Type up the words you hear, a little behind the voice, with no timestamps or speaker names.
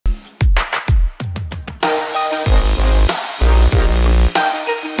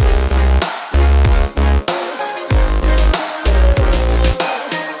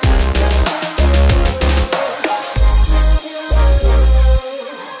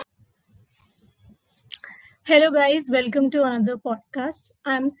Hello guys, welcome to another podcast.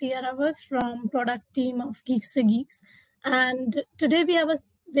 I'm Sia Rawat from product team of GeeksforGeeks, and today we have a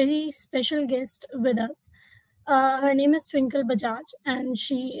very special guest with us. Her name is Twinkle Bajaj and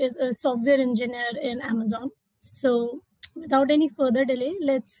she is a software engineer in Amazon. So without any further delay,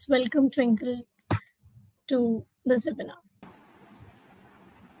 let's welcome Twinkle to this webinar.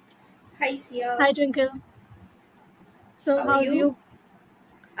 Hi Sia, Hi Twinkle. So how are how's you? you?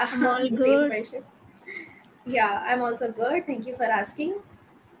 I'm all The same good. question. Yeah, I'm also good. Thank you for asking.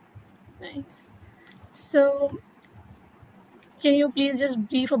 Nice. So can you please just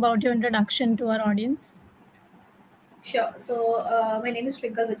brief about your introduction to our audience? Sure. My name is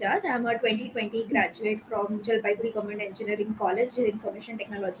Twinkle Bajaj. I'm a 2020 graduate from Jalpaiguri Government Engineering College in Information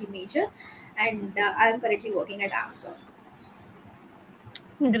Technology major, and I'm currently working at Amazon.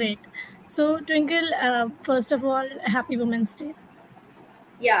 Great. So, Twinkle, first of all, happy Women's Day.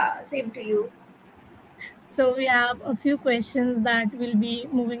 Yeah, same to you. So, we have a few questions that we'll be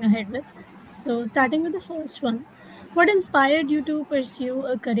moving ahead with. So, starting with the first one, what inspired you to pursue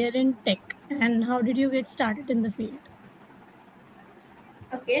a career in tech and how did you get started in the field?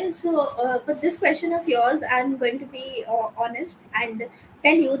 Okay, for this question of yours, I'm going to be honest and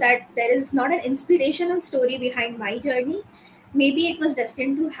tell you that there is not an inspirational story behind my journey. Maybe it was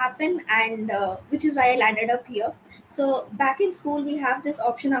destined to happen, and which is why I landed up here. So, back in school, we have this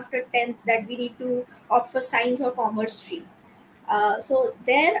option after 10th that we need to opt for science or commerce stream. So,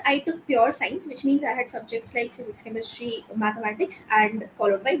 there I took pure science, which means I had subjects like physics, chemistry, mathematics, and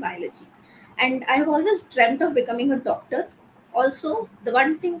followed by biology. And I have always dreamt of becoming a doctor. Also, the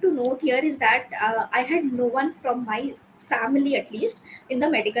one thing to note here is that I had no one from my family, at least, in the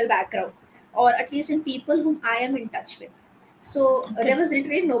medical background, or at least in people whom I am in touch with. So there Okay. was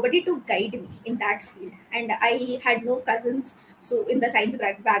literally nobody to guide me in that field, and I had no cousins so in the science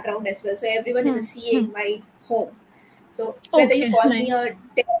background as well. So everyone is a Hmm. CA Hmm. in my home. So whether you Okay, call me nice.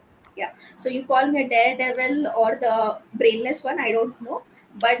 a yeah, so you call me a daredevil or the brainless one, I don't know,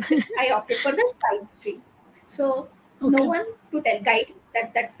 but I opted for the science stream. So no Okay. one to tell guide me.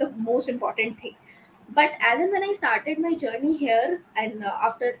 That's the most important thing. But as and when I started my journey here, and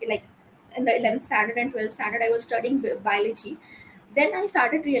after like in the 11th standard and 12th standard, I was studying biology. Then I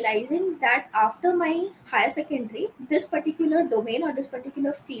started realizing that after my higher secondary, this particular domain or this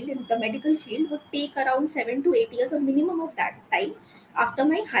particular field in the medical field would take around 7 to 8 years, a minimum of that time after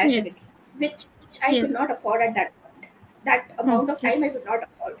my higher Yes. secondary, which I could Yes. not afford at that point. That Hmm. amount of time I Yes. could not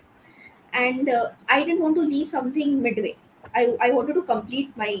afford, and I didn't want to leave something midway. I wanted to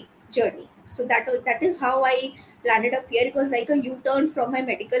complete my journey. So that is how I landed up here. It was like a U-turn from my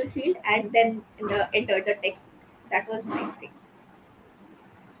medical field and then entered the tech field. That was my thing.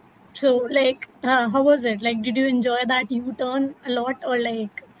 So, like, how was it? Like, did you enjoy that U turn a lot or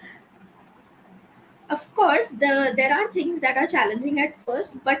like, Of course, there are things that are challenging at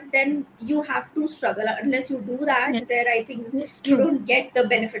first, but then you have to struggle. Unless you do that, yes, there I think yes, you true. don't get the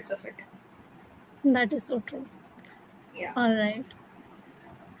benefits of it. That is so true. Yeah. All right.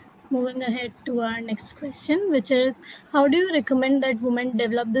 Moving ahead to our next question, which is how do you recommend that women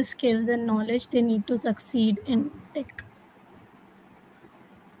develop the skills and knowledge they need to succeed in tech?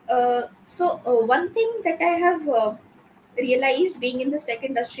 One thing that I have realized being in this tech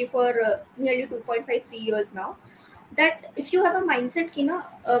industry for nearly 2.53 years now, that if you have a mindset कि ना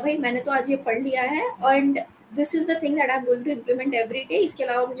भाई मैंने तो आज ये पढ़ लिया है and this is the thing that I'm going to implement every day, इसके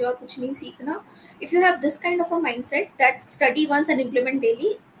अलावा मुझे और कुछ नहीं सीखना. If you have this kind of a mindset that study once and implement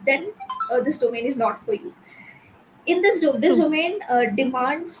daily, then this domain is not for you. In this True. domain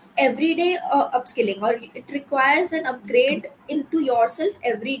demands everyday upskilling, or it requires an upgrade into yourself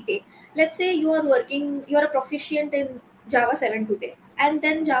every day. Let's say you are a proficient in Java 7 today, and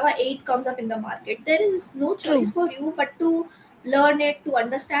then Java 8 comes up in the market. There is no choice True. for you but to learn it, to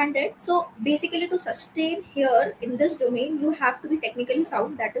understand it. So basically, to sustain here in this domain, you have to be technically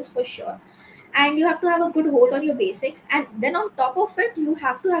sound, that is for sure, and you have to have a good hold on your basics, and then on top of it you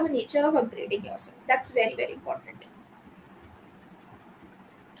have to have a nature of upgrading yourself. That's very, very important.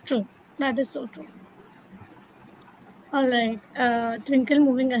 True. That is so true. All right. Twinkle,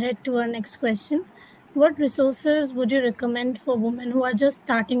 moving ahead to our next question. What resources would you recommend for women who are just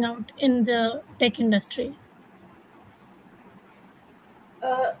starting out in the tech industry?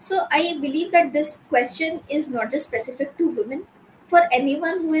 So I believe that this question is not just specific to women. For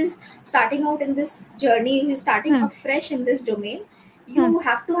anyone who is starting out in this journey, who is starting Hmm. afresh in this domain, you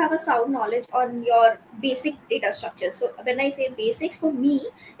have to have a sound knowledge on your basic data structures. So when I say basics, for me,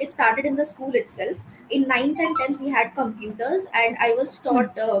 it started in the school itself. In ninth and 10th, we had computers, and I was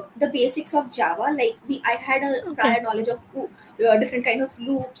taught the basics of Java. Like I had a Okay. prior knowledge of different kind of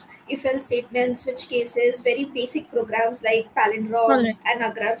loops, if else statements, switch cases, very basic programs like All palindromes, right.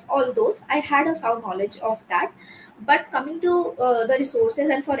 anagrams, all those. I had a sound knowledge of that. But coming to the resources,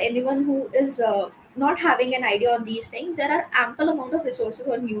 and for anyone who is not having an idea on these things, there are ample amount of resources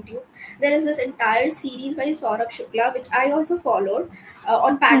on YouTube. There is this entire series by Saurabh Shukla, which I also followed,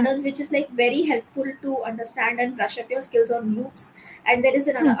 on Hmm. patterns, which is like very helpful to understand and brush up your skills on loops. And there is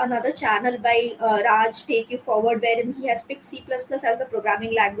Hmm. another channel by Raj, Take You Forward, wherein he has picked C++ as the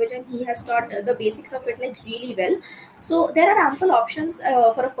programming language, and he has taught the basics of it like really well. So there are ample options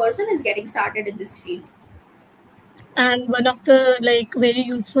for a person is getting started in this field. And one of the like very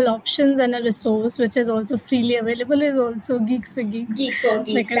useful options and a resource which is also freely available is also Geeks for Geeks, Geeks for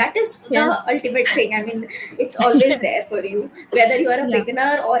Geeks. because That is the yes, ultimate thing. I mean, it's always yes, there for you. Whether you are a yeah,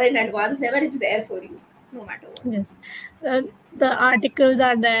 beginner or an advanced level, it's there for you, no matter what. yes. uh, the articles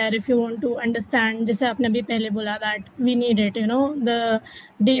are there if you want to understand. जैसे आपने अभी पहले बोला that we need it, the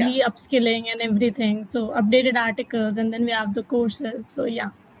Yeah, daily upskilling and everything. So updated articles, and then we have the courses. So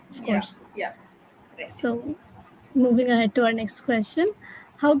yeah, of yeah, course. yeah. Right. So moving ahead to our next question.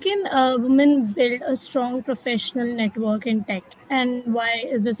 How can a woman build a strong professional network in tech, and why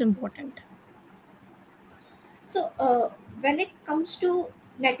is this important? So, when it comes to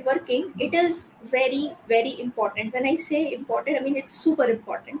networking, it is very, very important. When I say important, I mean it's super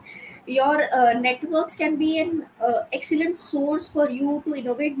important. Your networks can be an excellent source for you to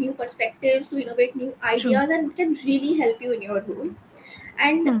innovate new perspectives, to innovate new True. ideas, and can really help you in your role.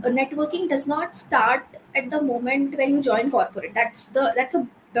 And Hmm. networking does not start at the moment when you join corporate. That's a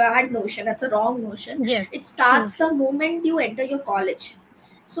bad notion. That's a wrong notion. It Yes, true, starts the true, moment you enter your college.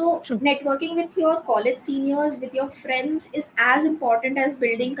 So true, networking with your college seniors, with your friends, is as important as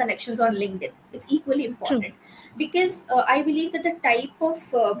building connections on LinkedIn. It's equally true, important, because I believe that the type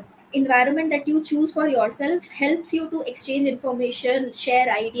of environment that you choose for yourself helps you to exchange information, share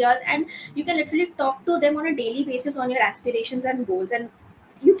ideas, and you can literally talk to them on a daily basis on your aspirations and goals. And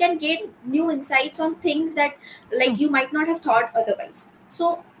you can gain new insights on things that like true, you might not have thought otherwise.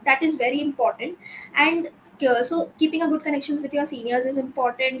 So that is very important. And so keeping a good connections with your seniors is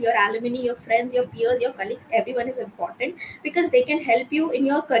important, your alumni, your friends, your peers, your colleagues, everyone is important, because they can help you in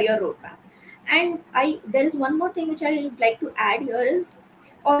your career roadmap. And there is one more thing which I would like to add here is,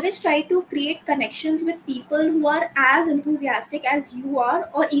 always try to create connections with people who are as enthusiastic as you are,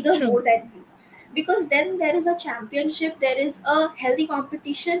 or either true. more than you, because then there is a championship, there is a healthy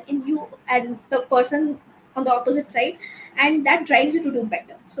competition in you and the person on the opposite side, and that drives you to do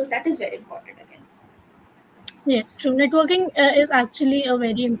better. So that is very important again. Yes, true. Networking is actually a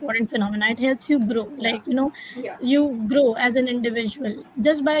very important phenomenon. It helps you grow. Yeah, Like, yeah, you grow as an individual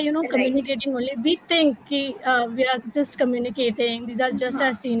just by, right. communicating only. We think we are just communicating. These are just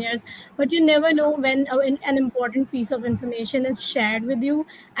our Huh. seniors. But you never know when an important piece of information is shared with you.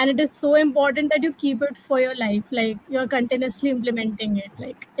 And it is so important that you keep it for your life. Like, you're continuously implementing it.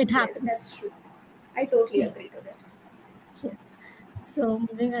 Like, it Yes, happens. that's true. I totally agree Yes. to that. Yes. So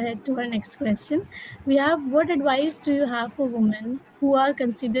moving ahead to our next question, we have, what advice do you have for women who are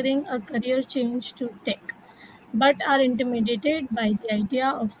considering a career change to tech but are intimidated by the idea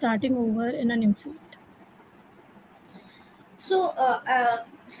of starting over in a new field? So,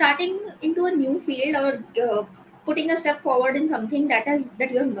 starting into a new field, or putting a step forward in something that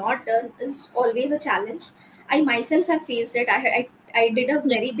you have not done, is always a challenge. I myself have faced it. I did a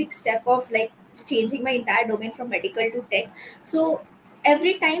very Yes, big step of like changing my entire domain from medical to tech. So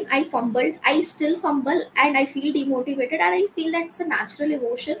every time I fumbled, I still fumble, and I feel demotivated, and I feel that it's a natural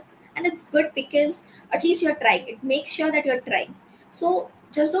emotion, and it's good, because at least you're trying. It makes sure that you're trying. So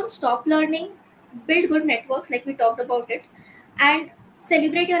just don't stop learning, build good networks like we talked about it, and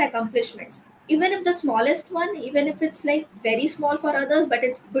celebrate your accomplishments, even if the smallest one, even if it's like very small for others, but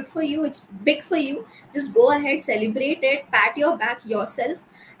it's good for you, it's big for you. Just go ahead, celebrate it, pat your back yourself,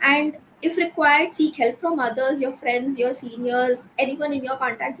 and if required, seek help from others, your friends, your seniors, anyone in your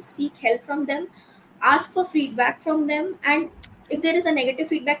contact. Just seek help from them, ask for feedback from them, and if there is a negative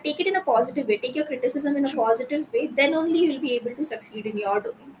feedback, take it in a positive way, take your criticism in a true. positive way, then only you'll be able to succeed in your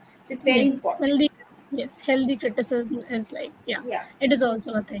domain. So it's very Yes, important. healthy. Yes, healthy criticism is like, yeah, Yeah, it is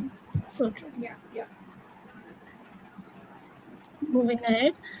also a thing. So true. yeah, yeah. Moving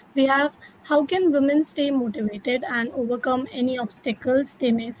ahead, we have, how can women stay motivated and overcome any obstacles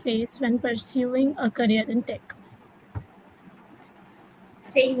they may face when pursuing a career in tech?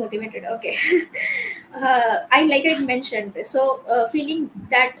 Staying motivated. Okay. I like I mentioned. So feeling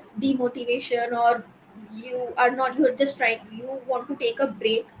that demotivation, or you're just trying, you want to take a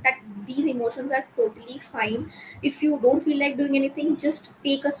break. That these emotions are totally fine. If you don't feel like doing anything, just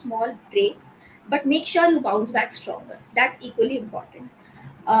take a small break, but make sure you bounce back stronger. That's equally important.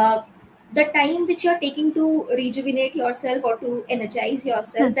 Uh, the time which you're taking to rejuvenate yourself or to energize Hmm.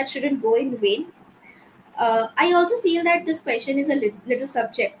 yourself, that shouldn't go in vain. I also feel that this question is a little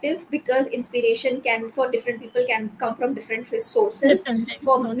subjective, because inspiration can, for different people, can come from different resources. Different things.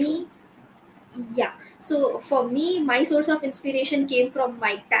 For So true. me, yeah. So for me, my source of inspiration came from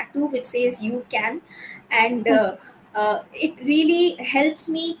my tattoo, which says "You can," and Hmm. it really helps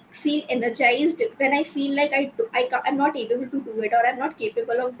me feel energized when I feel like I'm not able to do it, or I'm not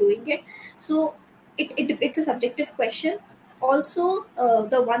capable of doing it. So it's a subjective question. Also,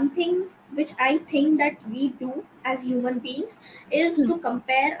 the one thing which I think that we do as human beings is Hmm. to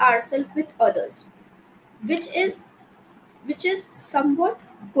compare ourselves with others, which is somewhat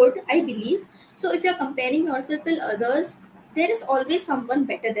good, I believe. So if you're comparing yourself with others, there is always someone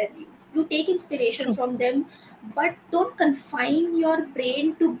better than you. You take inspiration True. from them, but don't confine your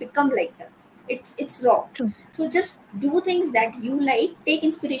brain to become like them. It's wrong. True. So just do things that you like, take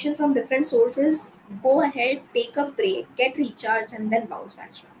inspiration from different sources, go ahead, take a break, get recharged, and then bounce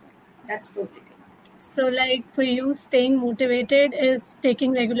back stronger. That's the only thing. So, like for you, staying motivated is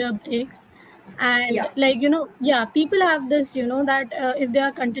taking regular breaks. And, Yeah. like, yeah, people have this, that if they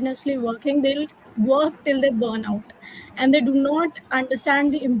are continuously working, they'll work till they burn out. And they do not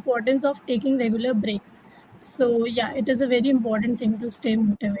understand the importance of taking regular breaks. So, yeah, it is a very important thing to stay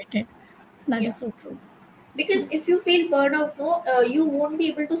motivated. That Yeah. is so true. Because if you feel burnout, no, you won't be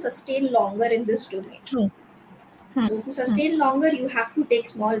able to sustain longer in this domain. True. Hmm. So to Hmm. sustain longer, you have to take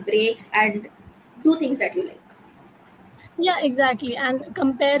small breaks and do things that you like. Yeah, exactly. And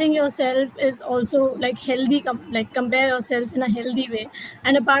comparing yourself is also like healthy, like compare yourself in a healthy way.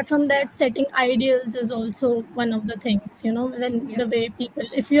 And apart from Yeah, that, setting ideals is also one of the things, when yeah, the way people,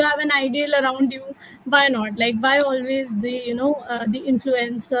 if you have an ideal around you, why not? Like, why always the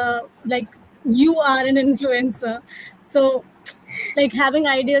influencer, like you are an influencer. So, like having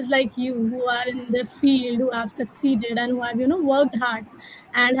ideas like you who are in the field, who have succeeded and who have worked hard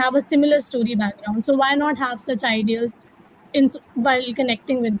and have a similar story background, so why not have such ideals while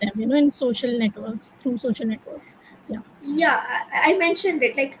connecting with them in social networks, through social networks. Yeah. yeah. I mentioned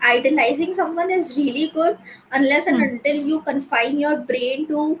it. Like idolizing someone is really good, unless and Hmm. until you confine your brain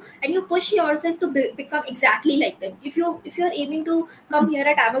to, and you push yourself to become exactly like them. If you're aiming to Hmm. come here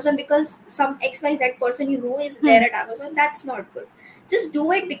at Amazon because some XYZ person you know is there Hmm. at Amazon, that's not good. Just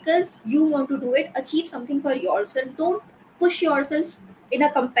do it because you want to do it. Achieve something for yourself. Don't push yourself in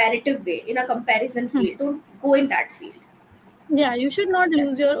a comparative way, in a comparison Hmm. field. Don't go in that field. Yeah, you should not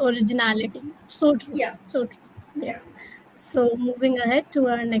lose That's your originality. So true. yeah, So true. yeah. Yes. So moving ahead to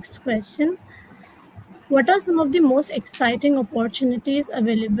our next question, what are some of the most exciting opportunities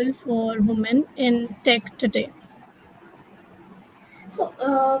available for women in tech today? So,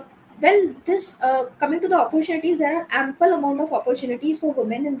 well, this coming to the opportunities, there are ample amount of opportunities for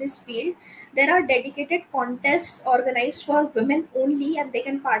women in this field. There are dedicated contests organized for women only, and they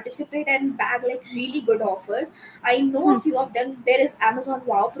can participate and bag like really good offers. I know a Hmm. few of them. There is Amazon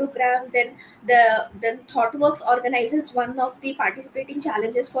Wow program. Then ThoughtWorks organizes one of the participating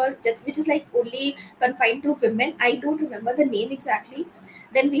challenges for just, which is like only confined to women. I don't remember the name exactly.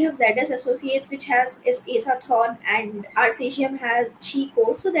 Then we have ZS Associates, which has is Asathon, and Arcesium has She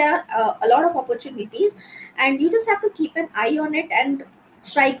Code. So there are a lot of opportunities, and you just have to keep an eye on it and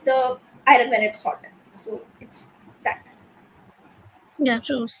strike the iron when it's hot. So it's that. Yeah,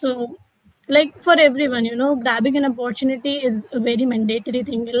 true. So, like for everyone, grabbing an opportunity is a very mandatory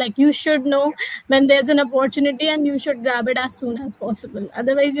thing. Like you should know when there's an opportunity and you should grab it as soon as possible.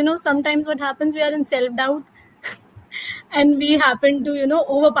 Otherwise, sometimes what happens, we are in self doubt and we happen to,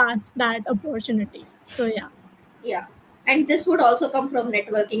 overpass that opportunity. So, yeah, Yeah, and this would also come from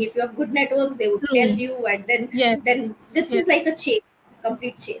networking. If you have good networks, they would tell true. you, and then Yes, this is like yes, a chain,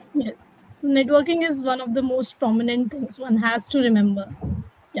 complete chain. yes. Networking is one of the most prominent things one has to remember.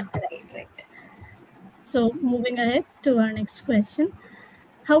 Yeah. Right, right. So, moving ahead to our next question.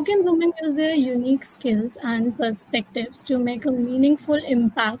 How can women use their unique skills and perspectives to make a meaningful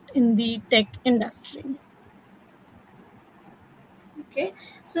impact in the tech industry? Okay,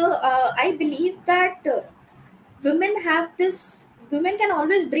 so I believe that women can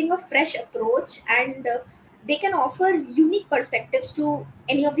always bring a fresh approach, and they can offer unique perspectives to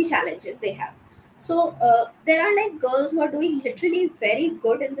any of the challenges they have. So there are like girls who are doing literally very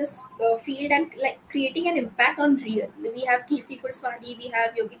good in this field and like creating an impact on real. We have Kirti Purswani, we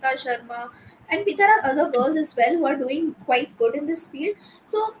have Yogita Sharma, and there are other girls as well who are doing quite good in this field.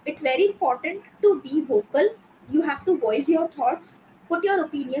 So it's very important to be vocal. You have to voice your thoughts, put your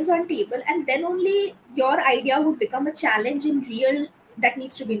opinions on table, and then only your idea would become a challenge in real that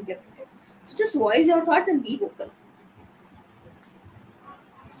needs to be implemented. So just voice your thoughts and be vocal.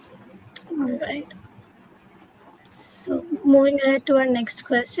 All right. So, moving ahead to our next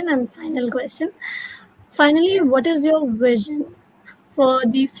question and final question. Finally, Okay. what is your vision for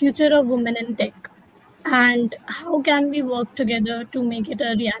the future of women in tech? And how can we work together to make it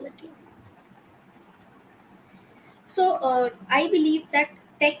a reality? So I believe that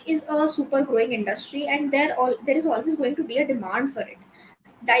tech is a super growing industry, and there is always going to be a demand for it.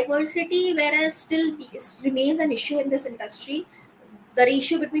 Diversity, whereas remains an issue in this industry. The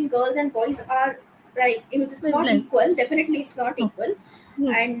ratio between girls and boys are like it's Is not less. equal. Definitely, it's not Oh, equal, hmm,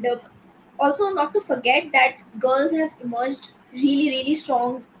 and also not to forget that girls have emerged really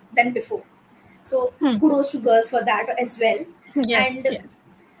strong than before. So hmm. kudos to girls for that as well. Yes, And yes.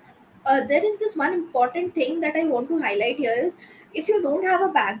 there is this one important thing that I want to highlight here is if you don't have a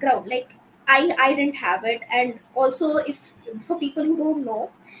background, like I didn't have it, and also if for people who don't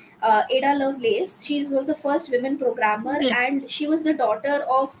know, Ada Lovelace, she was the first women programmer, Yes. and she was the daughter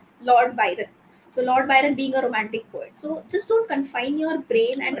of Lord Byron. So Lord Byron being a romantic poet. So just don't confine your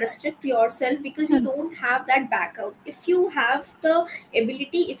brain and All right. restrict yourself because you Hmm. don't have that background. If you have the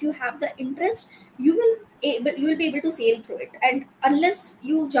ability, if you have the interest, you will be able to sail through it. And unless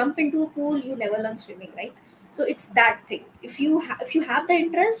you jump into a pool, you never learn swimming, right? So it's that thing. If you have the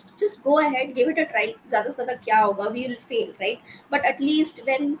interest, just go ahead, give it a try. Zyada se zyada kya hoga, we will fail, right? But at least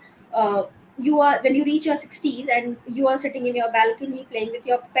uh, when you reach your 60s and you are sitting in your balcony playing with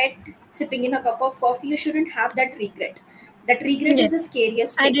your pet, sipping in a cup of coffee, you shouldn't have that regret. That regret is Yes. the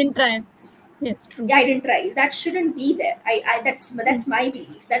scariest I thing. didn't try. Yes, true. Yeah, I didn't try. That shouldn't be there. Hmm. That's my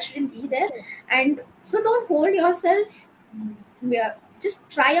belief. That shouldn't be there. And so don't hold yourself. Yeah, just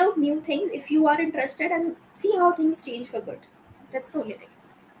try out new things if you are interested and see how things change for good. That's the only thing.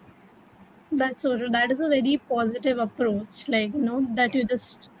 That's so true. That is a very positive approach, like, that Yeah, you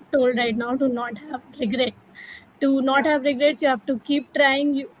just told right now, to not have regrets. To not yeah, have regrets, you have to keep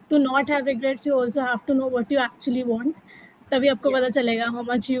trying. You to not have regrets, you also have to know what you actually want. तभी आपको yeah, पता चलेगा how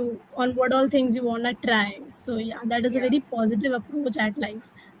much you on what all things you wanna try. So yeah, that is a yeah. very positive approach at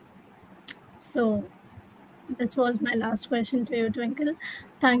life. So this was my last question to you, Twinkle.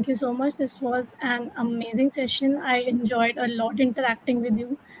 Thank you so much. This was an amazing session. I enjoyed a lot interacting with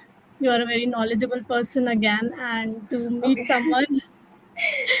you. You are a very knowledgeable person again, and to meet Okay. someone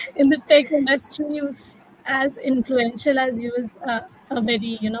in the tech industry who's as influential as you is a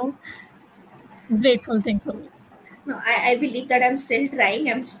very, grateful thing for me. No, I believe that I'm still trying.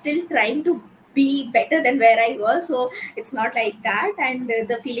 I'm still trying to be better than where I was. So it's not like that. And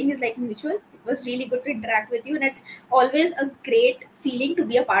the feeling is like mutual. It was really good to interact with you. And it's always a great feeling to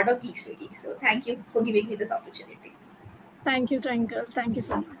be a part of Geeks for Geeks. So thank you for giving me this opportunity. Thank you, Twinkle. Thank you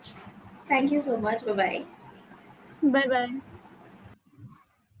so much. Thank you so much. Bye bye. Bye bye.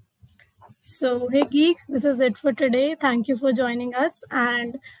 So, hey geeks, this is it for today. Thank you for joining us,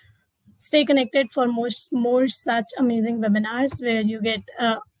 and stay connected for more such amazing webinars where you get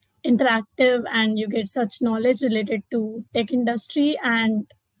interactive and you get such knowledge related to tech industry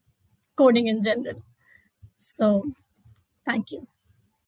and coding in general. So, thank you.